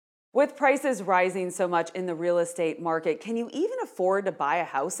With prices rising so much in the real estate market, can you even afford to buy a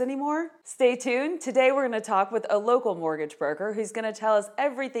house anymore? Stay tuned. Today we're going to talk with a local mortgage broker who's going to tell us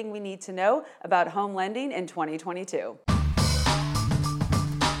everything we need to know about home lending in 2022.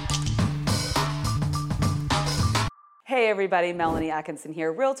 Hey everybody, Melanie Atkinson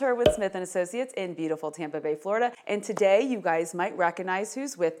here, realtor with Smith & Associates in beautiful Tampa Bay, Florida. And today you guys might recognize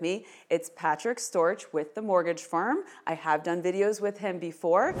who's with me. It's Patrick Storch with the mortgage firm. I have done videos with him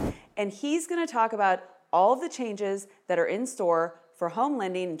before, and he's gonna talk about all of the changes that are in store for home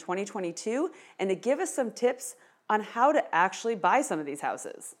lending in 2022 and to give us some tips on how to actually buy some of these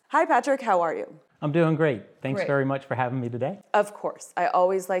houses. Hi Patrick, how are you? I'm doing great. Thanks very much for having me today. Of course. I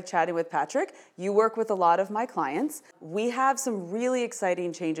always like chatting with Patrick. You work with a lot of my clients. We have some really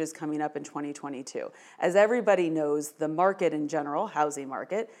exciting changes coming up in 2022. As everybody knows, the market in general, housing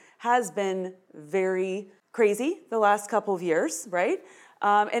market, has been very crazy the last couple of years, right?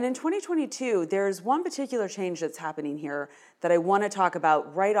 And in 2022, there's one particular change that's happening here that I want to talk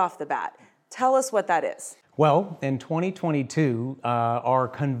about right off the bat. Tell us what that is. Well, in 2022, our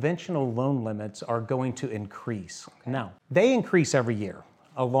conventional loan limits are going to increase. Okay. Now, they increase every year,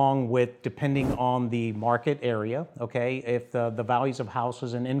 along with depending on the market area, okay? If the values of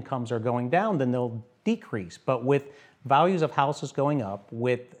houses and incomes are going down, then they'll decrease. But with values of houses going up,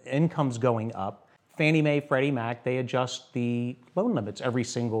 with incomes going up, Fannie Mae, Freddie Mac, they adjust the loan limits every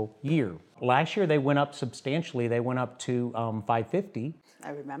single year. Last year, they went up substantially. They went up to $550. I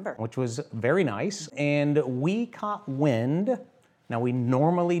remember. Which was very nice. And we caught wind. Now, we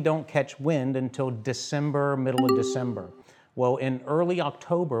normally don't catch wind until December, middle of December. Well, in early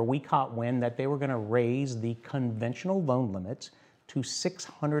October, we caught wind that they were going to raise the conventional loan limits to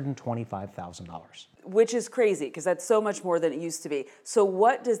 $625,000. Which is crazy, because that's so much more than it used to be. So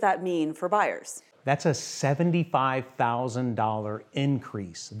what does that mean for buyers? That's a $75,000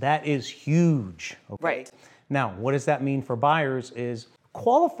 increase. That is huge. Okay? Right. Now, what does that mean for buyers is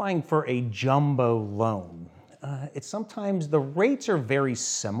qualifying for a jumbo loan. It's sometimes the rates are very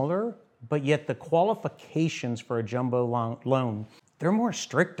similar, but yet the qualifications for a jumbo loan, they're more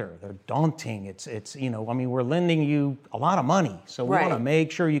stricter. They're daunting. It's we're lending you a lot of money, so we want to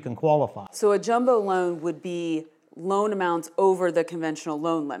make sure you can qualify. So a jumbo loan would be loan amounts over the conventional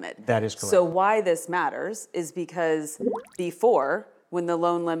loan limit. That is correct. So why this matters is because before, when the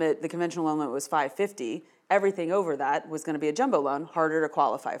conventional loan limit was $550, everything over that was going to be a jumbo loan, harder to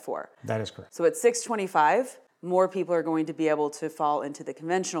qualify for. That is correct. So at $625, more people are going to be able to fall into the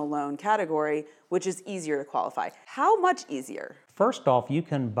conventional loan category, which is easier to qualify. How much easier? First off, you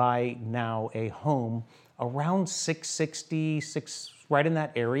can buy now a home around $660, right in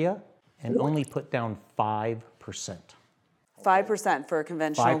that area, and only put down 5%. 5% for a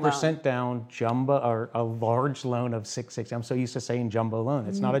conventional 5% loan. down, jumbo, or a large loan of $660. I'm so used to saying jumbo loan.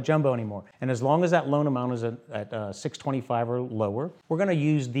 It's not a jumbo anymore. And as long as that loan amount is at $625 or lower, we're going to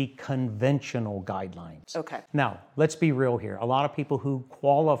use the conventional guidelines. Okay. Now, let's be real here. A lot of people who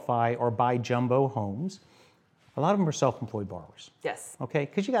qualify or buy jumbo homes, a lot of them are self-employed borrowers. Yes. Okay,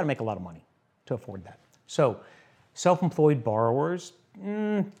 because you got to make a lot of money to afford that. So, self-employed borrowers,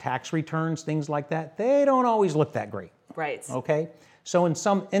 tax returns, things like that, they don't always look that great. Right. Okay, so in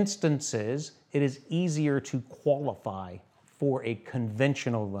some instances, it is easier to qualify for a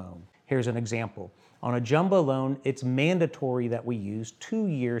conventional loan. Here's an example. On a jumbo loan, it's mandatory that we use 2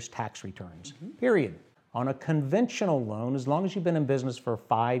 years tax returns, period. On a conventional loan, as long as you've been in business for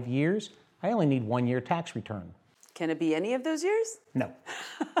 5 years, I only need 1 year tax return. Can it be any of those years? No.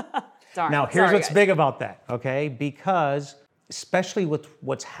 Darn. Now, here's what's big about that, okay? Because, especially with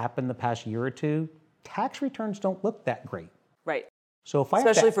what's happened the past year or two, tax returns don't look that great. Right. So if I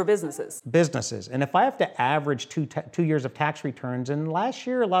especially for businesses. And if I have to average 2 years of tax returns, and last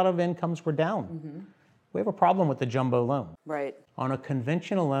year a lot of incomes were down, we have a problem with the jumbo loan. Right. On a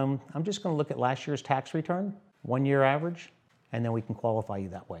conventional loan, I'm just going to look at last year's tax return, 1 year average, and then we can qualify you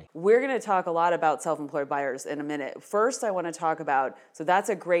that way. We're going to talk a lot about self-employed buyers in a minute. First, I want to talk about, so that's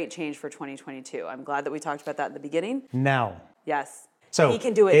a great change for 2022. I'm glad that we talked about that at the beginning. Now. Yes. So he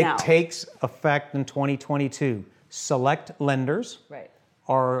can do it now. It takes effect in 2022. Select lenders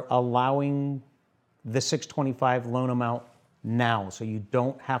are allowing the $625 loan amount now, so you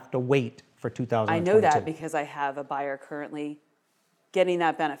don't have to wait for 2022. I know that because I have a buyer currently getting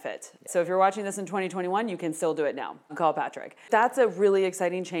that benefit. So if you're watching this in 2021, you can still do it now. Call Patrick. That's a really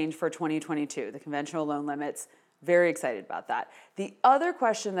exciting change for 2022, the conventional loan limits. Very excited about that. The other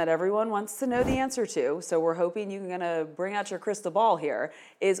question that everyone wants to know the answer to, so we're hoping you're going to bring out your crystal ball here,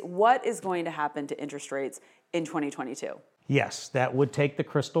 is what is going to happen to interest rates in 2022? Yes, that would take the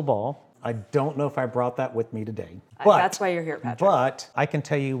crystal ball. I don't know if I brought that with me today. But that's why you're here, Patrick. But I can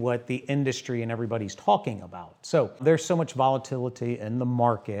tell you what the industry and everybody's talking about. So there's so much volatility in the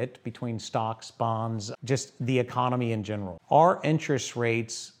market between stocks, bonds, just the economy in general. Our interest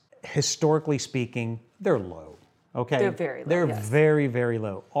rates, historically speaking, they're low. Okay? They're very low. They're yes. very, very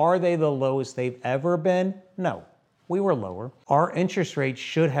low. Are they the lowest they've ever been? No. We were lower. Our interest rates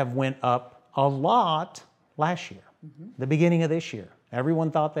should have went up a lot last year, the beginning of this year.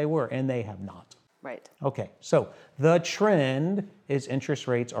 Everyone thought they were, and they have not. Right. Okay, so the trend is interest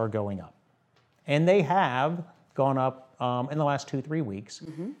rates are going up. And they have gone up in the last 2-3 weeks.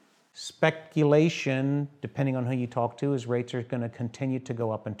 Speculation, depending on who you talk to, is rates are going to continue to go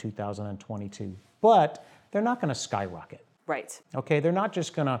up in 2022. But they're not going to skyrocket. Right. Okay, they're not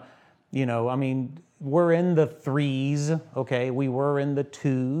just going to, we're in the 3s, okay? We were in the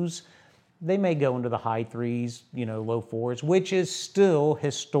 2s. They may go into the high 3s, low 4s, which is still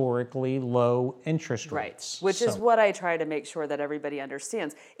historically low interest rates. Right, which is what I try to make sure that everybody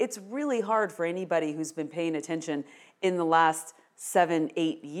understands. It's really hard for anybody who's been paying attention in the last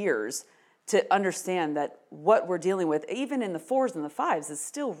 7-8 years to understand that what we're dealing with, even in the 4s and the 5s, is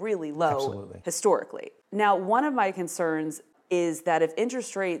still really low historically. Now, one of my concerns is that if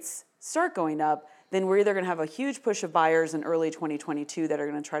interest rates start going up, then we're either going to have a huge push of buyers in early 2022 that are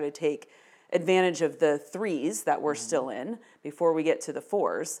going to try to take advantage of the 3s that we're still in before we get to the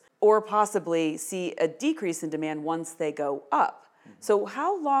 4s, or possibly see a decrease in demand once they go up. So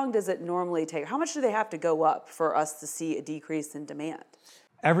how long does it normally take? How much do they have to go up for us to see a decrease in demand?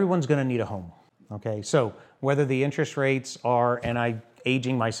 Everyone's going to need a home, okay? So whether the interest rates are, and I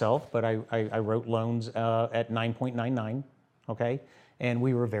aging myself, but I wrote loans at 9.99, okay? And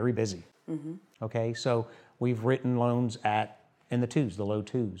we were very busy, okay? So we've written loans in the 2s, the low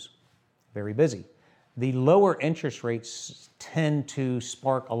 2s. Very busy. The lower interest rates tend to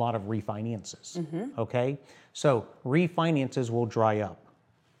spark a lot of refinances, okay? So refinances will dry up,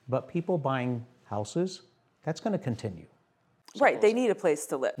 but people buying houses, that's going to continue. Right, they need a place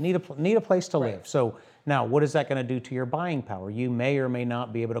to live. Need a place to live. So now, what is that going to do to your buying power? You may or may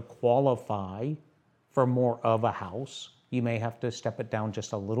not be able to qualify for more of a house. You may have to step it down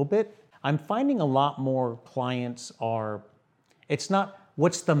just a little bit. I'm finding a lot more clients it's not,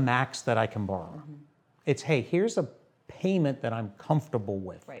 what's the max that I can borrow? It's, hey, here's a payment that I'm comfortable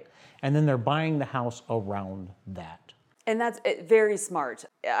with. Right. And then they're buying the house around that. And that's very smart.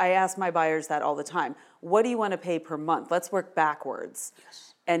 I ask my buyers that all the time. What do you want to pay per month? Let's work backwards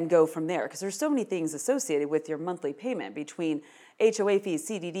and go from there. Because there's so many things associated with your monthly payment between HOA fees,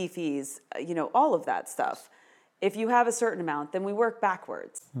 CDD fees, all of that stuff. If you have a certain amount, then we work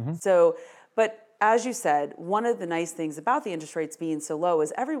backwards. So, but as you said, one of the nice things about the interest rates being so low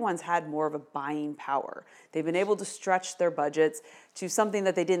is everyone's had more of a buying power. They've been able to stretch their budgets to something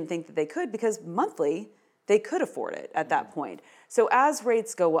that they didn't think that they could, because monthly they could afford it at that point. So as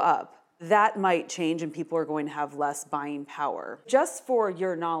rates go up, that might change and people are going to have less buying power. Just for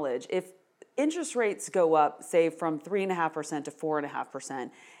your knowledge, if interest rates go up, say from 3.5% to 4.5%,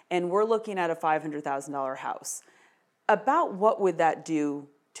 and we're looking at a $500,000 house, about what would that do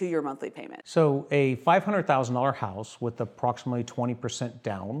to your monthly payment? So a $500,000 house with approximately 20%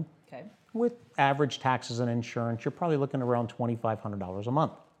 down, with average taxes and insurance, you're probably looking around $2,500 a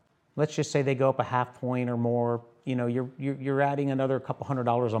month. Let's just say they go up a half point or more, you're adding another couple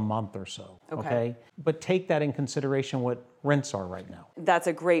 $100 a month or so, okay? But take that in consideration what rents are right now. That's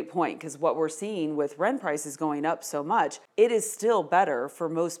a great point, because what we're seeing with rent prices going up so much, it is still better for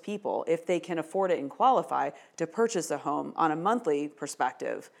most people, if they can afford it and qualify, to purchase a home on a monthly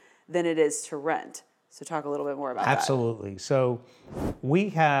perspective than it is to rent. So talk a little bit more about that. Absolutely. So we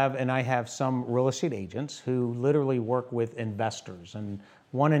have, and I have some real estate agents who literally work with investors, and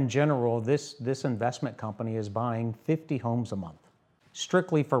one in general, this investment company is buying 50 homes a month,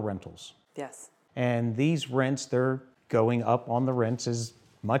 strictly for rentals. Yes. And these rents, they're going up on the rents as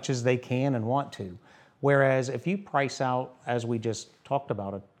much as they can and want to. Whereas if you price out, as we just talked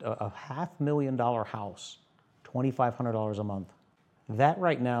about, a $500,000 house, $2,500 a month, that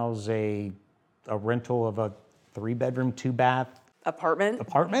right now is a rental of a 3-bedroom, 2-bath apartment?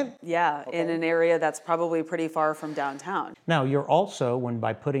 Yeah, in an area that's probably pretty far from downtown. Now, you're also,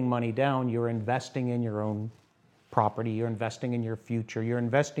 by putting money down, you're investing in your own property, you're investing in your future, you're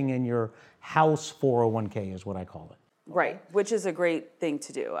investing in your house 401k is what I call it. Right, which is a great thing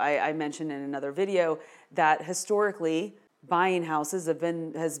to do. I mentioned in another video that historically, buying houses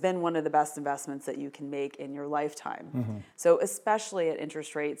has been one of the best investments that you can make in your lifetime. So especially at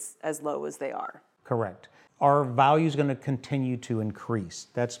interest rates as low as they are. Correct. Our value is going to continue to increase.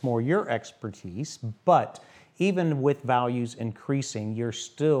 That's more your expertise, but even with values increasing, you're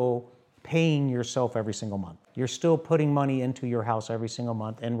still paying yourself every single month. You're still putting money into your house every single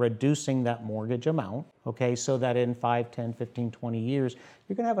month and reducing that mortgage amount, okay, so that in 5, 10, 15, 20 years,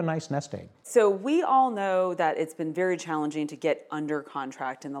 you're gonna have a nice nest egg. So we all know that it's been very challenging to get under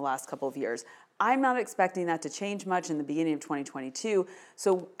contract in the last couple of years. I'm not expecting that to change much in the beginning of 2022.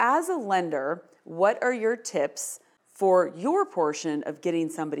 So as a lender, what are your tips for your portion of getting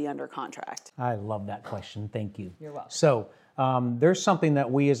somebody under contract? I love that question, thank you. You're welcome. So there's something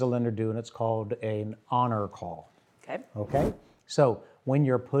that we as a lender do, and it's called an honor call. Okay? So when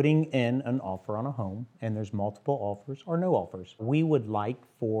you're putting in an offer on a home and there's multiple offers or no offers, we would like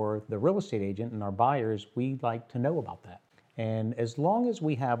for the real estate agent and our buyers, we'd like to know about that. And as long as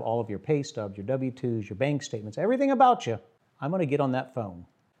we have all of your pay stubs, your W-2s, your bank statements, everything about you, I'm gonna get on that phone.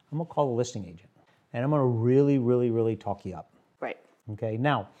 I'm gonna call the listing agent and I'm gonna really, really, really talk you up. Right. Okay,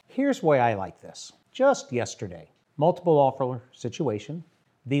 now here's why I like this. Just yesterday, multiple offer situation,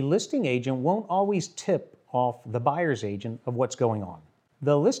 the listing agent won't always tip off the buyer's agent of what's going on.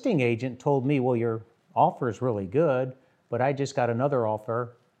 The listing agent told me, well, your offer is really good, but I just got another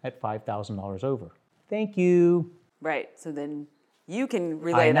offer at $5,000 over. Thank you. Right. So then you can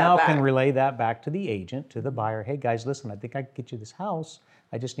relay that I now back. can relay that back to the agent, to the buyer. Hey guys, listen, I think I can get you this house.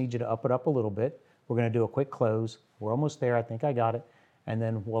 I just need you to up it up a little bit. We're gonna do a quick close. We're almost there, I think I got it. And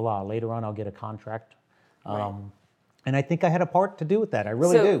then voila, later on I'll get a contract. Right. And I think I had a part to do with that, I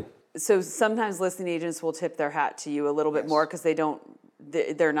really do. So sometimes listing agents will tip their hat to you a little bit more because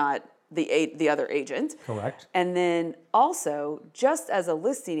they're not the other agent. Correct. And then also, just as a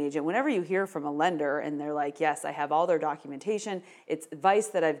listing agent, whenever you hear from a lender and they're like, yes, I have all their documentation, it's advice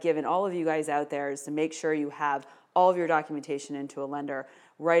that I've given all of you guys out there is to make sure you have all of your documentation into a lender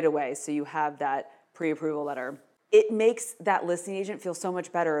right away so you have that pre-approval letter. It makes that listing agent feel so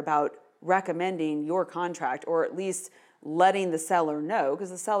much better about recommending your contract, or at least letting the seller know, because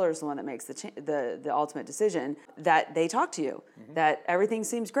the seller is the one that makes the ultimate decision, that they talk to you, that everything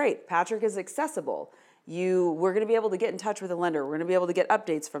seems great. Patrick is accessible. We're going to be able to get in touch with the lender. We're going to be able to get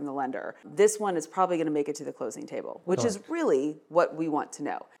updates from the lender. This one is probably going to make it to the closing table, which is really what we want to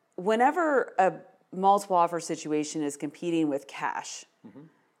know. Whenever a multiple offer situation is competing with cash,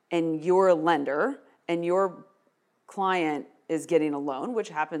 and you're a lender and your client is getting a loan, which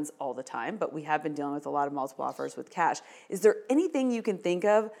happens all the time, but we have been dealing with a lot of multiple offers with cash. Is there anything you can think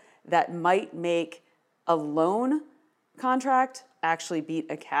of that might make a loan contract actually beat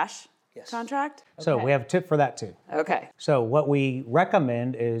a cash contract? So we have a tip for that too. Okay. So what we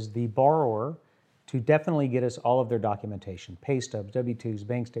recommend is the borrower to definitely get us all of their documentation, pay stubs, W-2s,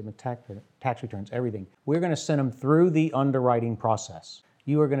 bank statements, tax returns, everything. We're gonna send them through the underwriting process.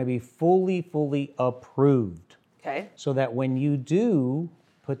 You are gonna be fully approved. Okay. So that when you do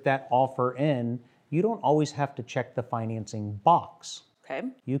put that offer in, you don't always have to check the financing box. Okay.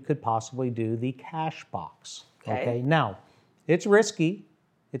 You could possibly do the cash box. Okay. Now, it's risky.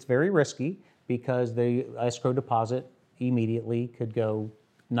 It's very risky because the escrow deposit immediately could go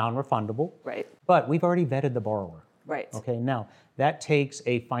non-refundable. Right. But we've already vetted the borrower. Right. Okay. Now, that takes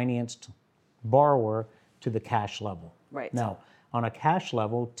a financed borrower to the cash level. Right. Now, on a cash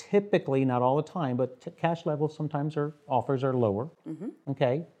level, typically, not all the time, but cash level sometimes offers are lower.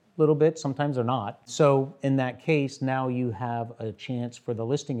 Okay, a little bit, sometimes they're not. So in that case, now you have a chance for the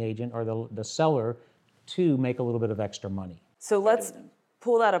listing agent or the seller to make a little bit of extra money. So let's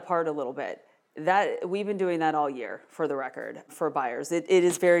pull that apart a little bit. That we've been doing that all year, for the record, for buyers. It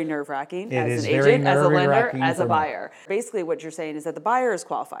is very nerve-wracking as an agent, as a lender, as a buyer. Basically, what you're saying is that the buyer is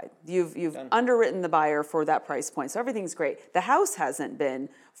qualified. You've underwritten the buyer for that price point, so everything's great. The house hasn't been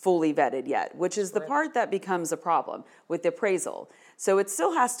fully vetted yet, which is the part that becomes a problem with the appraisal. So it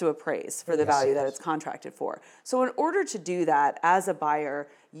still has to appraise for the value that it's contracted for. So in order to do that as a buyer,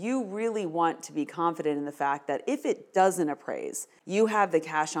 you really want to be confident in the fact that if it doesn't appraise, you have the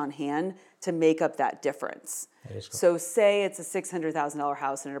cash on hand to make up that difference. So say it's a $600,000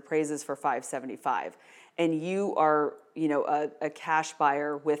 house and it appraises for $575,000, and you are, a cash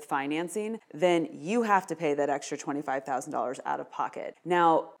buyer with financing, then you have to pay that extra $25,000 out of pocket.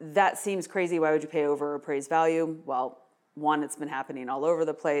 Now, that seems crazy. Why would you pay over appraised value? Well, one, it's been happening all over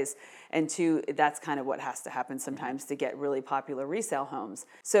the place. And two, that's kind of what has to happen sometimes to get really popular resale homes.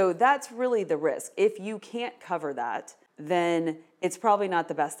 So that's really the risk. If you can't cover that, then it's probably not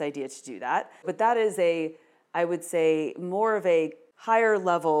the best idea to do that. But that is I would say, more of a higher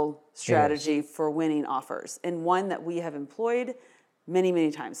level strategy for winning offers, and one that we have employed many,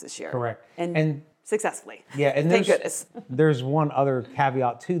 many times this year. Correct. And successfully. Yeah, and thank goodness. There's one other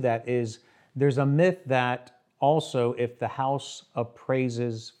caveat to that is there's a myth that also if the house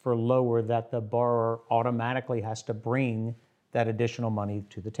appraises for lower, that the borrower automatically has to bring that additional money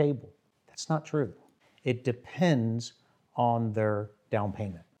to the table. That's not true. It depends on their down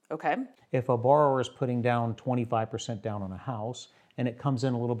payment. Okay. If a borrower is putting down 25% down on a house and it comes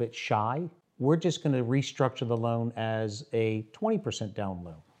in a little bit shy, we're just going to restructure the loan as a 20% down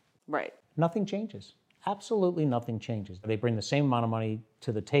loan. Right. Nothing changes. Absolutely nothing changes. They bring the same amount of money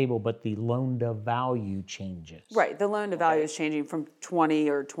to the table, but the loan to value changes. Right. The loan to value is changing from 20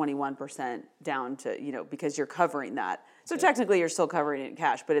 or 21% down to, because you're covering that. So technically you're still covering it in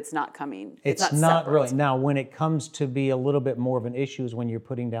cash, but it's not coming. It's not really. Now, when it comes to be a little bit more of an issue is when you're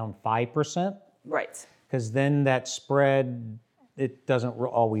putting down 5%. Right. Because then that spread, it doesn't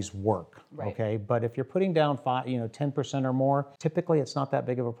always work. Right. Okay. But if you're putting down 10% or more, typically it's not that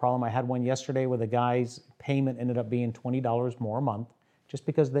big of a problem. I had one yesterday where the guy's payment ended up being $20 more a month, just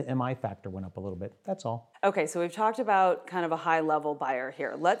because the MI factor went up a little bit. That's all. Okay, so we've talked about kind of a high-level buyer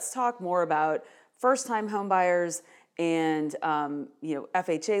here. Let's talk more about first-time home buyers and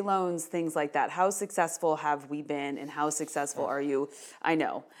FHA loans, things like that. How successful have we been, and how successful are you? I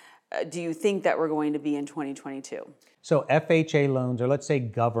know. Do you think that we're going to be in 2022? So FHA loans, or let's say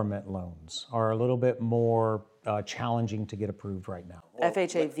government loans, are a little bit more challenging to get approved right now.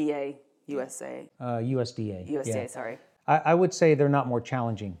 FHA, VA, USA. USDA. USDA, yeah. sorry. I would say they're not more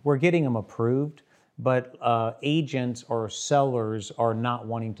challenging. We're getting them approved, but agents or sellers are not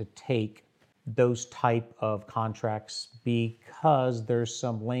wanting to take those type of contracts because there's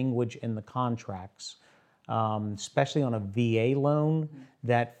some language in the contracts, especially on a VA loan,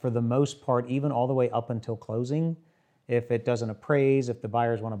 that for the most part, even all the way up until closing, if it doesn't appraise, if the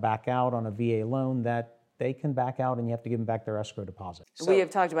buyers want to back out on a VA loan, that they can back out and you have to give them back their escrow deposit. We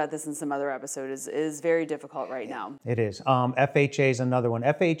have talked about this in some other episodes. Is very difficult right now. It is. FHA is another one.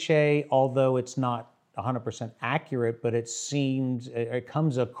 FHA, although it's not 100% accurate, but it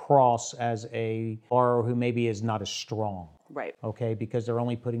comes across as a borrower who maybe is not as strong. Right. Okay, because they're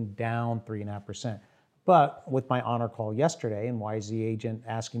only putting down 3.5%. But with my honor call yesterday, and why is the agent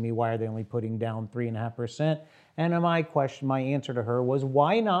asking me why are they only putting down 3.5%? And my answer to her was,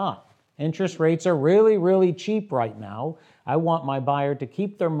 why not? Interest rates are really, really cheap right now. I want my buyer to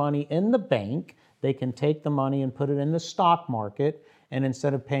keep their money in the bank. They can take the money and put it in the stock market, and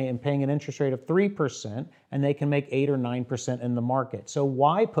instead of paying an interest rate of 3%, and they can make 8 or 9% in the market. So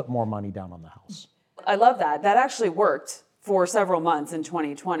why put more money down on the house? I love that. That actually worked for several months in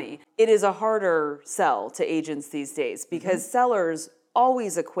 2020. It is a harder sell to agents these days because sellers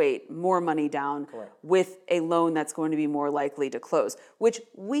always equate more money down with a loan that's going to be more likely to close, which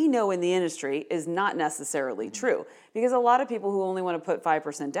we know in the industry is not necessarily true, because a lot of people who only want to put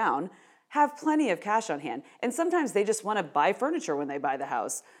 5% down have plenty of cash on hand. And sometimes they just want to buy furniture when they buy the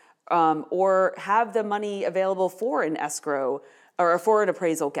house, or have the money available for an escrow or for an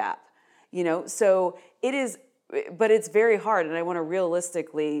appraisal gap. So it is, but it's very hard. And I want to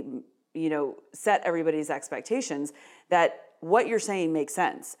realistically, set everybody's expectations that what you're saying makes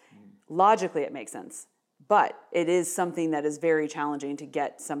sense. Logically, it makes sense. But it is something that is very challenging to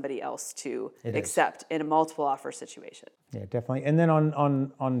get somebody else to accept in a multiple offer situation. Yeah, definitely. And then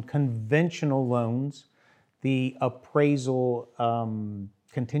on conventional loans, the appraisal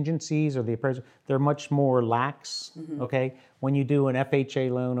contingencies or the appraisal, they're much more lax, okay? When you do an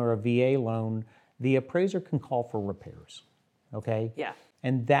FHA loan or a VA loan, the appraiser can call for repairs, okay? Yeah.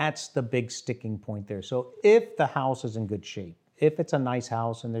 And that's the big sticking point there. So if the house is in good shape, if it's a nice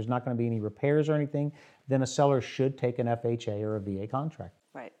house and there's not going to be any repairs or anything, then a seller should take an FHA or a VA contract.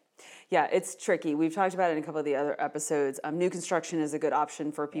 Right. Yeah, it's tricky. We've talked about it in a couple of the other episodes. New construction is a good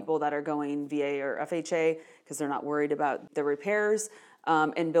option for people that are going VA or FHA because they're not worried about the repairs.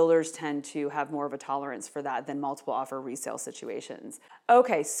 And builders tend to have more of a tolerance for that than multiple offer resale situations.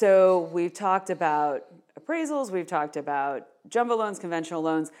 Okay, so we've talked about appraisals, we've talked about jumbo loans, conventional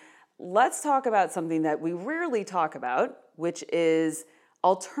loans. Let's talk about something that we rarely talk about, which is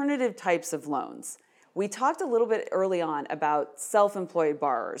alternative types of loans. We talked a little bit early on about self-employed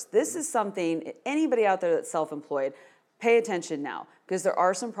borrowers. This is something, anybody out there that's self-employed, pay attention now, because there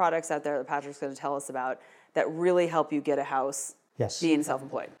are some products out there that Patrick's going to tell us about that really help you get a house. Yes. Being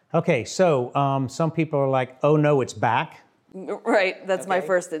self-employed. Okay, so some people are like, oh no, it's back. Right, that's my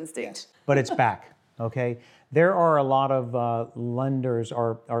first instinct. But it's back, okay? There are a lot of lenders,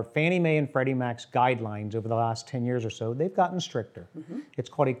 or Fannie Mae and Freddie Mac's guidelines over the last 10 years or so, they've gotten stricter. It's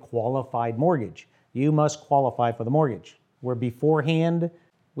called a qualified mortgage. You must qualify for the mortgage. Where beforehand,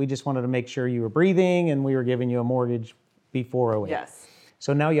 we just wanted to make sure you were breathing and we were giving you a mortgage before 08. Yes.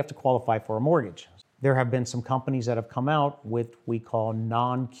 So now you have to qualify for a mortgage. There have been some companies that have come out with we call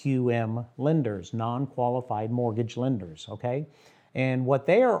non-QM lenders, non-qualified mortgage lenders, okay? And what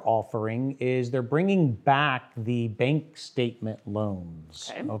they are offering is they're bringing back the bank statement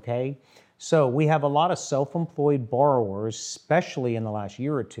loans. Okay. So we have a lot of self-employed borrowers, especially in the last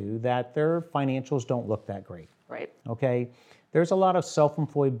year or two, that their financials don't look that great. Right. Okay. There's a lot of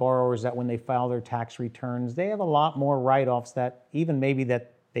self-employed borrowers that when they file their tax returns, they have a lot more write-offs that even maybe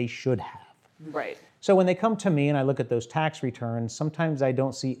that they should have. Right. So when they come to me and I look at those tax returns, sometimes I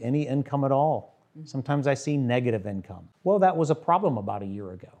don't see any income at all. Sometimes I see negative income. Well, that was a problem about a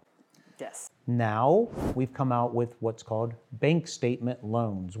year ago. Yes. Now we've come out with what's called bank statement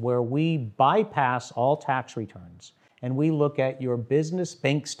loans, where we bypass all tax returns and we look at your business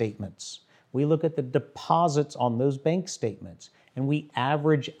bank statements. We look at the deposits on those bank statements and we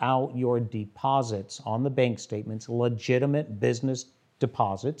average out your deposits on the bank statements, legitimate business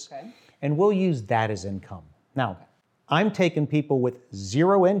deposits, and we'll use that as income. Now, I'm taking people with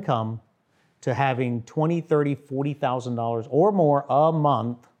zero income to having $20,000, $30,000, $40,000 or more a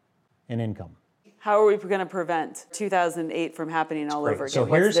month in income. How are we going to prevent 2008 from happening all over again? So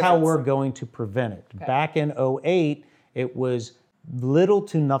here's how we're going to prevent it. Back in 2008, it was little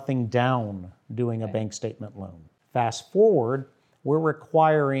to nothing down doing a bank statement loan. Fast forward, we're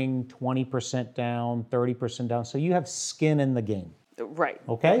requiring 20% down, 30% down. So you have skin in the game. Right.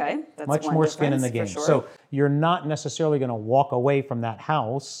 Okay? That's much one more skin in the difference, game. for sure. So you're not necessarily going to walk away from that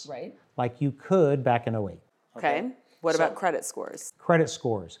house like you could back in 2008. Okay. What about credit scores? Credit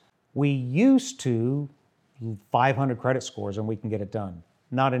scores. We used to 500 credit scores and we can get it done.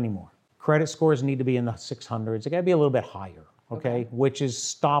 Not anymore. Credit scores need to be in the 600s. They got to be a little bit higher, okay? Which is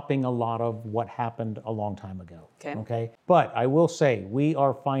stopping a lot of what happened a long time ago. Okay. But I will say we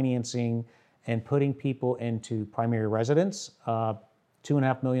are financing and putting people into primary residence,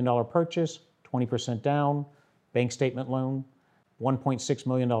 $2.5 million purchase, 20% down, bank statement loan, $1.6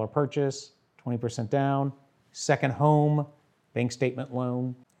 million purchase, 20% down, second home, bank statement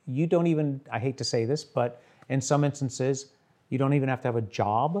loan. You don't even, I hate to say this, but in some instances, you don't even have to have a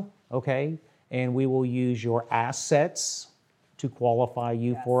job, okay? And we will use your assets to qualify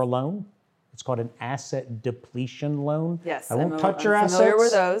you for a loan. It's called an asset depletion loan. Yes, I won't touch your I'm assets. familiar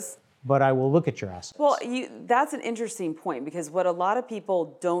with those. But I will look at your assets. Well, that's an interesting point because what a lot of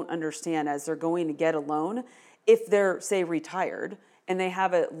people don't understand as they're going to get a loan, if they're, say, retired and they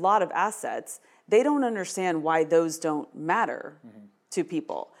have a lot of assets, they don't understand why those don't matter to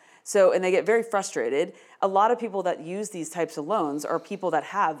people. So, and they get very frustrated. A lot of people that use these types of loans are people that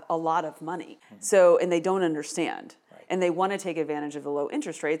have a lot of money. So, and they don't understand. And they want to take advantage of the low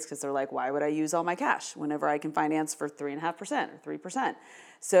interest rates because they're like, why would I use all my cash whenever I can finance for 3.5% or 3%?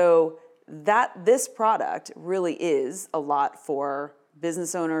 So this product really is a lot for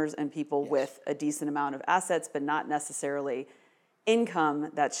business owners and people with a decent amount of assets, but not necessarily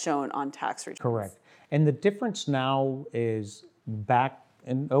income that's shown on tax returns. Correct. And the difference now is back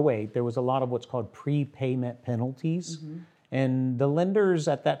in 2008, there was a lot of what's called prepayment penalties. And the lenders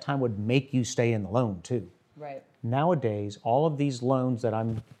at that time would make you stay in the loan too. Right. Nowadays, all of these loans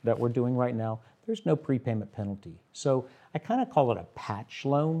that we're doing right now, there's no prepayment penalty. So I kind of call it a patch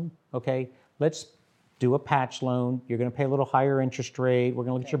loan, okay? Let's do a patch loan. You're going to pay a little higher interest rate. We're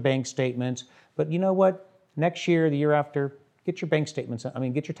going to look at your bank statements. But you know what? Next year, the year after, get your bank statements,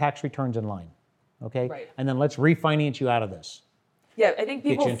 get your tax returns in line, okay? Right. And then let's refinance you out of this. Yeah, I think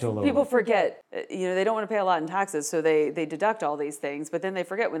people loan. forget, they don't want to pay a lot in taxes, so they deduct all these things, but then they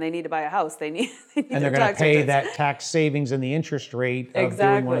forget when they need to buy a house, they need and they're going to pay that tax savings and the interest rate of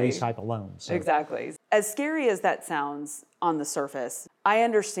doing one of these type of loans. So. Exactly. As scary as that sounds on the surface, I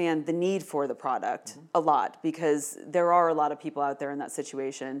understand the need for the product a lot because there are a lot of people out there in that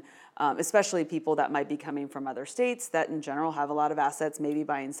situation, especially people that might be coming from other states that in general have a lot of assets, maybe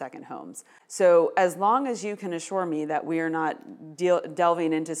buying second homes. So as long as you can assure me that we are not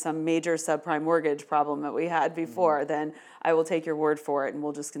delving into some major subprime mortgage problem that we had before, then I will take your word for it and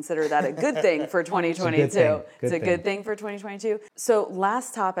we'll just consider that a good thing for 2022. It's a good thing for 2022. So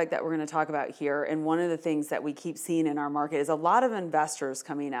last topic that we're going to talk about here, and one of the things that we keep seeing in our market is a lot of investors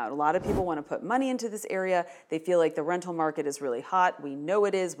coming out. A lot of people want to put money into this area. They feel like the rental market is really hot. We know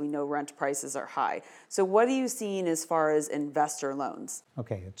it is. We know rent prices are high. So what are you seeing as far as investor loans?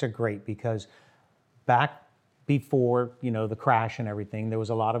 Okay, it's a great because back before, the crash and everything, there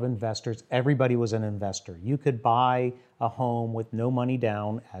was a lot of investors. Everybody was an investor. You could buy a home with no money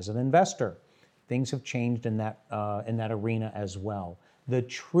down as an investor. Things have changed in that arena as well. The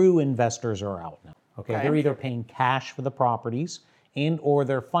true investors are out now. Okay, they're either paying cash for the properties and or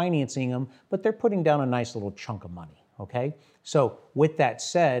they're financing them, but they're putting down a nice little chunk of money. Okay, so with that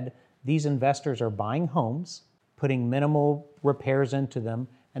said, these investors are buying homes, putting minimal repairs into them,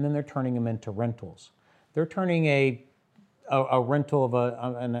 and then they're turning them into rentals. They're turning a a rental of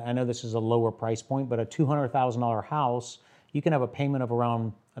and I know this is a lower price point, but a $200,000 house, you can have a payment of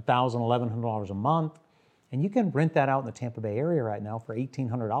around $1,000, $1,100 a month, and you can rent that out in the Tampa Bay area right now for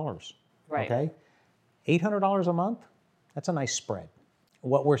 $1,800. Right. Okay, $800 a month. That's a nice spread.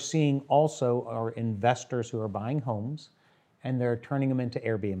 What we're seeing also are investors who are buying homes, and they're turning them into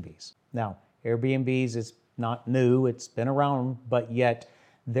Airbnbs. Now, Airbnbs is not new; it's been around, but yet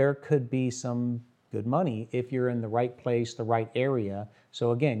there could be some good money if you're in the right place, the right area.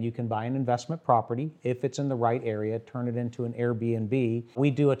 So again, you can buy an investment property. If it's in the right area, turn it into an Airbnb. We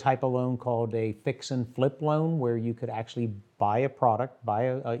do a type of loan called a fix and flip loan, where you could actually buy a product,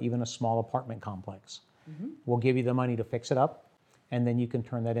 buy even a small apartment complex. We'll give you the money to fix it up, and then you can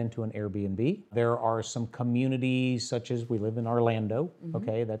turn that into an Airbnb. There are some communities, such as we live in Orlando,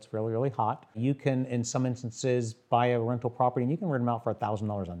 okay, that's really, really hot. You can, in some instances, buy a rental property and you can rent them out for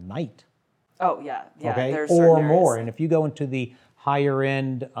 $1,000 a night. Oh, yeah. Okay, There's or certain more. areas. And if you go into the higher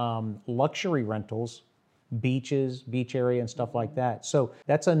end luxury rentals, beaches, beach area and stuff like that. So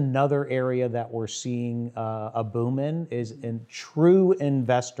that's another area that we're seeing a boom in, is in true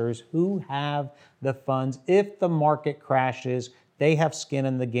investors who have the funds. If the market crashes, they have skin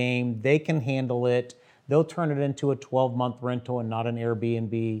in the game, they can handle it. They'll turn it into a 12-month rental and not an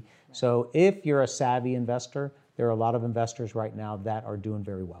Airbnb. So if you're a savvy investor, there are a lot of investors right now that are doing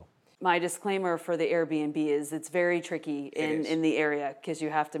very well. My disclaimer for the Airbnb is it's very tricky in the area, because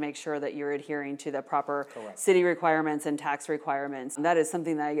you have to make sure that you're adhering to the proper city requirements and tax requirements. And that is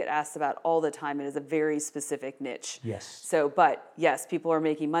something that I get asked about all the time. It is a very specific niche. Yes. So, but yes, people are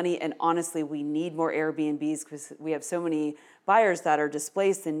making money, and honestly, we need more Airbnbs because we have so many buyers that are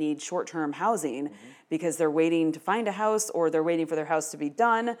displaced and need short-term housing because they're waiting to find a house or they're waiting for their house to be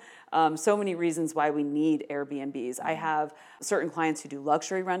done. So many reasons why we need Airbnbs. I have certain clients who do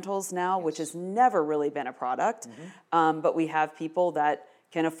luxury rentals now, which has never really been a product. But we have people that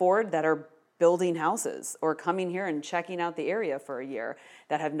can afford, that are building houses or coming here and checking out the area for a year,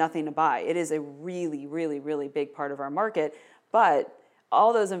 that have nothing to buy. It is a really, really, really big part of our market. But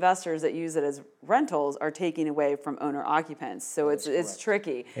all those investors that use it as rentals are taking away from owner occupants. So it's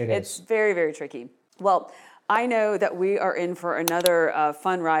tricky. It's very, very tricky. Well, I know that we are in for another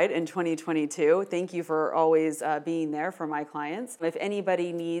fun ride in 2022. Thank you for always being there for my clients. If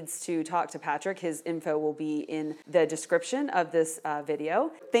anybody needs to talk to Patrick, his info will be in the description of this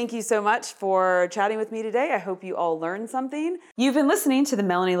video. Thank you so much for chatting with me today. I hope you all learned something. You've been listening to the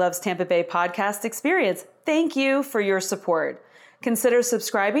Melanie Loves Tampa Bay podcast experience. Thank you for your support. Consider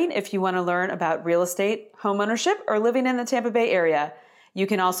subscribing if you want to learn about real estate, homeownership, or living in the Tampa Bay area. You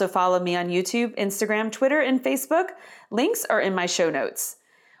can also follow me on YouTube, Instagram, Twitter, and Facebook. Links are in my show notes.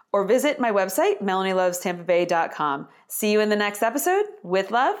 Or visit my website, MelanieLovesTampaBay.com. See you in the next episode. With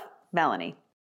love, Melanie.